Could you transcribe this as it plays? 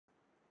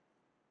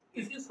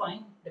If you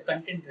find the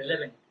content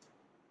relevant,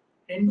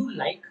 then do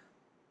like,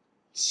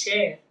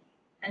 share,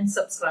 and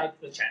subscribe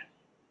to the channel.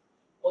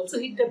 Also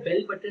hit the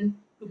bell button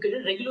to get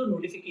a regular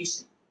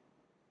notification.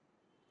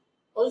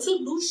 Also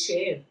do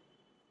share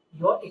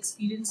your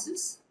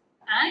experiences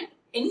and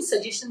any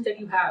suggestions that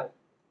you have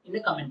in the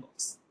comment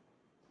box.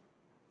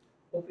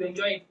 Hope you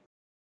enjoyed.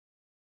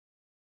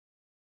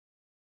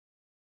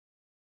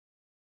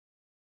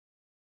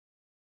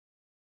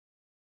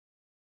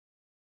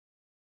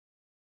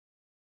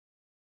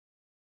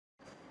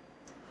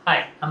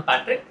 Hi, I'm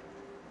Patrick.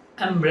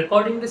 I'm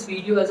recording this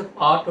video as a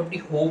part of the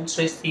Home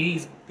Stress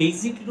series,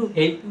 basically to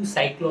help you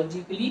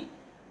psychologically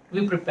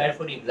to be prepared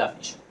for the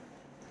examination.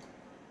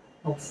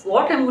 Now,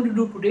 what I'm going to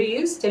do today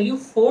is tell you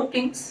 4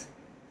 things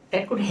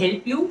that could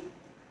help you,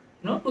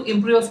 to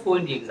improve your score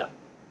in the exam.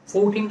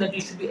 4 things that you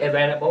should be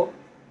aware about,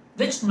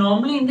 which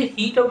normally in the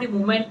heat of the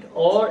moment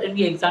or in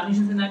the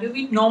examination scenario,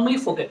 we normally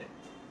forget it.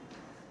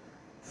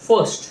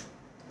 First,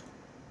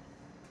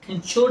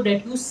 ensure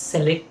that you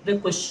select the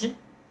question,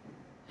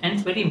 and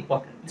it's very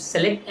important. You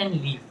select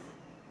and leave.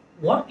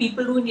 What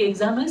people do in the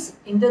exam is,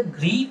 in the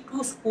greed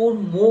to score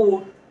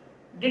more,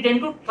 they tend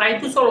to try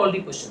to solve all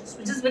the questions,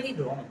 which is very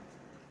wrong.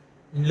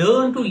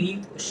 Learn to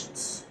leave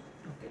questions.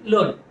 Okay?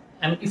 Learn.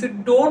 And if you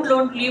don't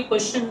learn to leave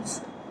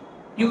questions,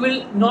 you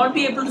will not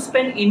be able to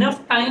spend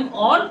enough time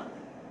on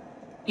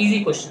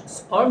easy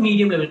questions or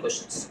medium level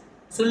questions.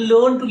 So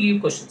learn to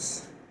leave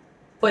questions.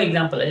 For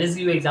example, I'll just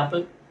give you an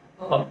example.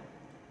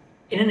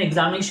 In an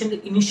examination,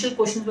 the initial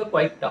questions were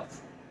quite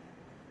tough.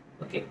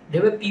 Okay,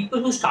 there were people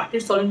who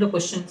started solving the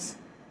questions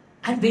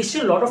and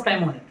wasted a lot of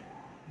time on it,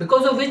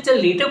 because of which the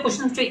later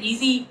questions were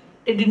easy,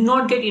 they did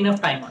not get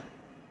enough time on it.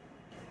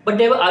 But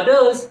there were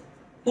others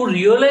who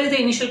realized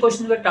the initial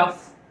questions were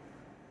tough,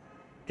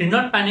 did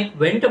not panic,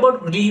 went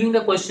about relieving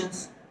the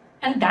questions,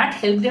 and that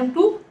helped them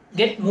to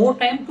get more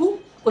time to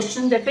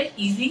questions that were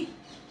easy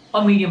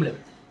or medium level.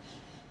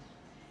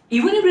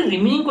 Even if the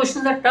remaining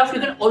questions are tough, you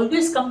can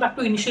always come back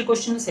to initial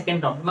question in the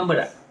second round. Remember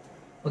that.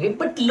 Okay,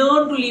 but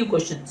learn to leave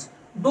questions.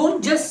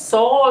 Don't just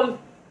solve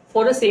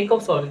for the sake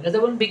of solving. That's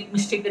the one big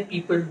mistake that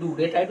people do.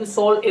 They try to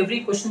solve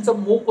every question, so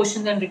more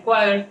questions than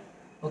required.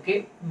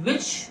 Okay,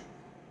 which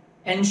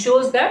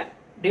ensures that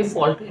they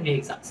fall in the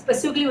exam,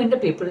 specifically when the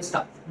paper is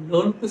tough.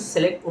 Learn to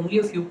select only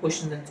a few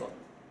questions and solve.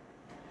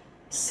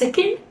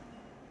 Second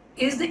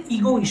is the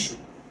ego issue,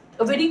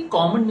 a very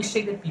common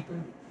mistake that people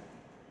do.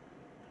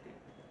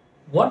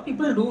 What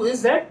people do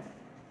is that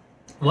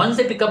once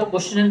they pick up a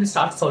question and they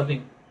start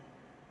solving,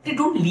 they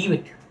don't leave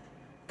it.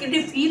 Okay,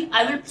 they feel,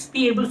 I will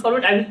be able to solve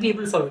it, I will be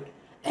able to solve it.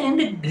 And in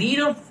the greed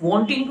of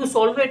wanting to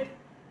solve it,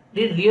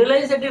 they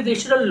realize that they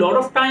wasted a lot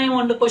of time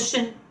on the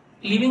question,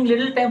 leaving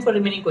little time for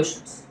remaining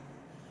questions.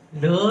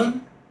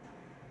 Learn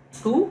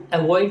to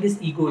avoid this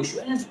ego issue.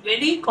 And it's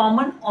very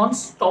common on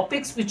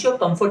topics which you're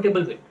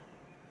comfortable with.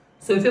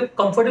 So if you're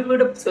comfortable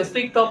with a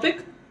specific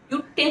topic,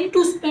 you tend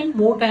to spend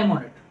more time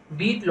on it.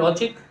 Be it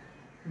logic,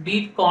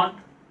 be it quant,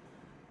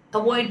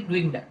 avoid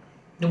doing that.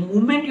 The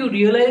moment you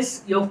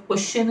realize your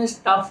question is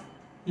tough,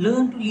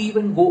 learn to leave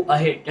and go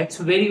ahead. That's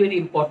very, very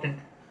important.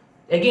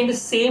 Again, the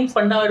same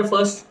fundamental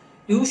first.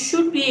 You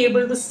should be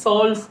able to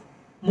solve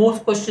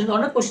most questions.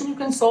 On a question you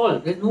can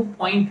solve. There's no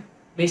point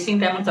wasting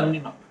time on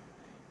something not.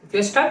 If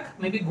you're stuck,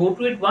 maybe go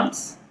through it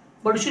once,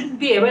 but you should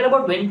be aware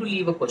about when to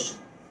leave a question.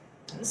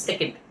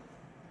 Second.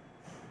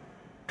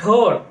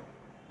 Third,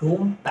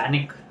 don't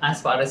panic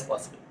as far as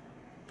possible.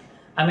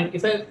 I mean,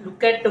 if I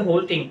look at the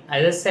whole thing,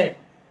 as I said,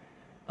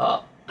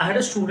 I had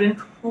a student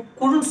who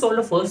couldn't solve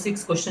the first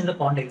 6 questions in the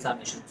quant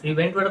examination. So he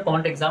went to a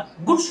quant exam,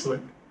 good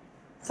student.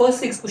 First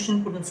 6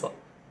 questions couldn't solve.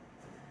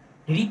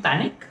 Did he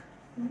panic?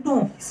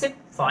 No. He said,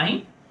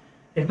 fine,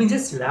 let me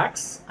just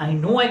relax. I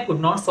know I could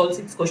not solve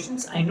 6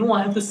 questions. I know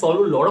I have to solve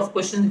a lot of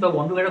questions if I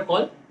want to get a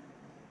call.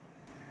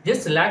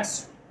 Just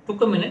relax,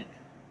 took a minute,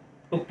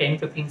 took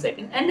 10-15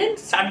 seconds, and then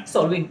started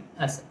solving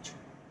as such.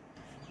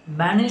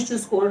 Managed to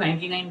score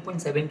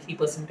 99.73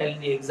 percentile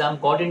in the exam,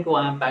 got into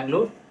IIM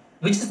Bangalore,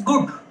 which is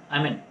good.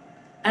 I mean,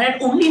 and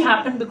it only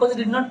happened because he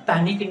did not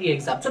panic in the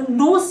exam. So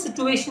no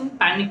situation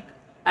panic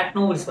at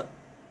no risk.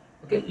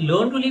 Okay,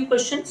 learn to leave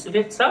questions if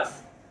it's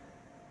tough.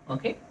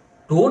 Okay,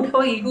 don't have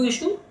an ego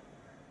issue.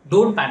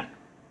 Don't panic.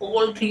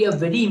 All 3 are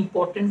very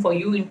important for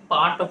you in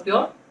part of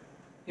your,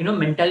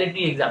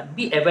 mentality exam.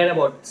 Be aware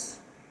about this.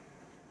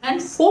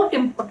 And 4th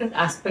important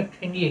aspect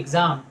in the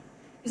exam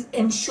is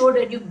ensure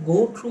that you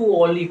go through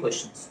all the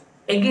questions.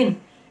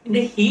 Again, in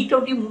the heat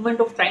of the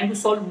moment of trying to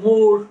solve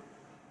more,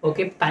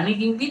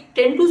 panicking, we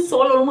tend to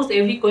solve almost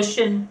every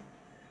question,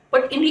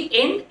 but in the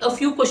end, a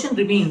few questions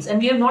remains and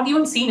we have not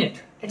even seen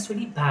it. That's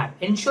very bad.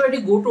 Ensure that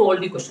you go through all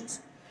the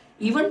questions.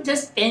 Even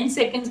just 10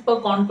 seconds per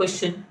quant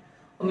question,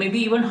 or maybe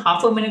even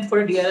half a minute for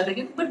a DILR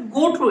again, but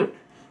go through it.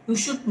 You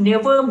should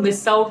never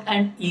miss out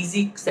an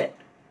easy set.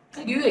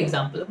 I'll give you an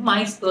example,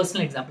 my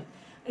personal example.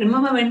 I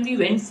remember when we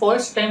went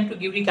first time to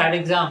give the CAT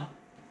exam,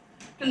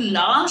 the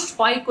last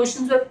 5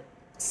 questions were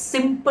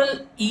simple,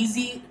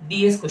 easy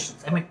DS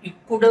questions. I mean, you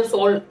could have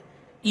solved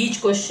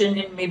each question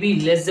in maybe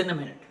less than a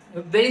minute.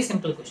 Very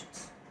simple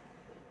questions.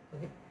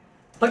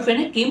 But when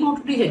I came out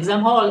to the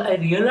exam hall, I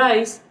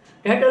realized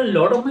that a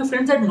lot of my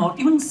friends had not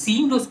even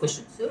seen those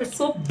questions. They were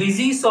so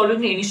busy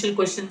solving the initial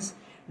questions.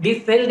 They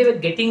felt they were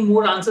getting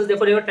more answers,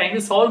 therefore they were trying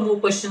to solve more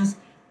questions,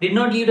 did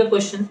not leave the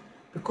question,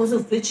 because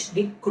of which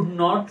they could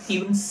not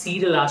even see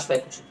the last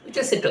 5 questions, which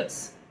are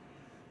sitters.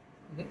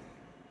 Okay?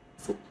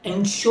 So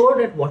ensure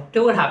that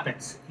whatever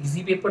happens,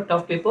 easy paper,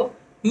 tough paper,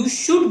 you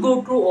should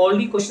go through all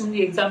the questions in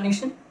the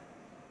examination,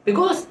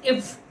 because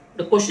if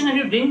the question that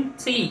you didn't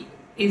see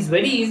is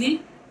very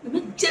easy, you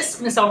will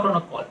just miss out on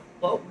a call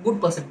or a good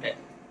percentile.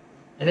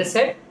 As I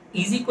said,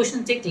 easy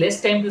questions take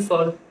less time to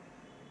solve.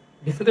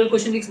 Difficult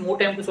question takes more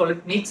time to solve.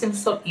 It makes sense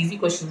to solve easy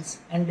questions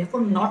and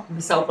therefore not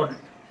miss out on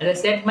it. As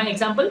I said in my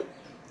example,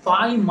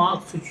 5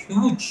 marks, a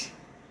huge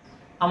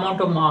amount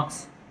of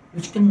marks,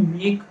 which can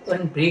make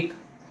and break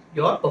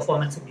your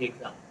performance in the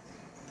exam.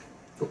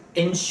 So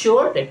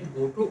ensure that you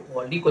go through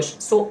all the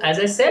questions. So as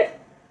I said,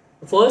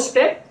 the first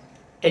step,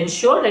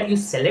 ensure that you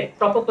select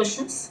proper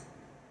questions.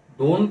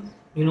 Don't,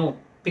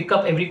 pick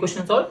up every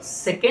question solved.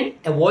 Second,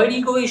 avoid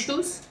ego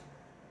issues.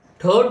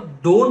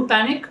 Third, don't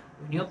panic.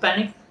 When you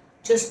panic,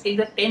 just take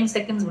a 10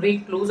 seconds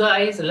break, close your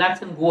eyes,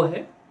 relax and go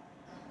ahead.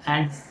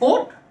 And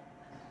fourth,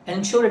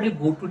 ensure that you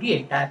go through the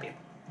entire paper.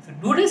 If you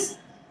do this,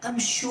 I'm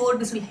sure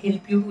this will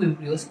help you to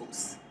improve your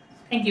scores.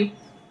 Thank you.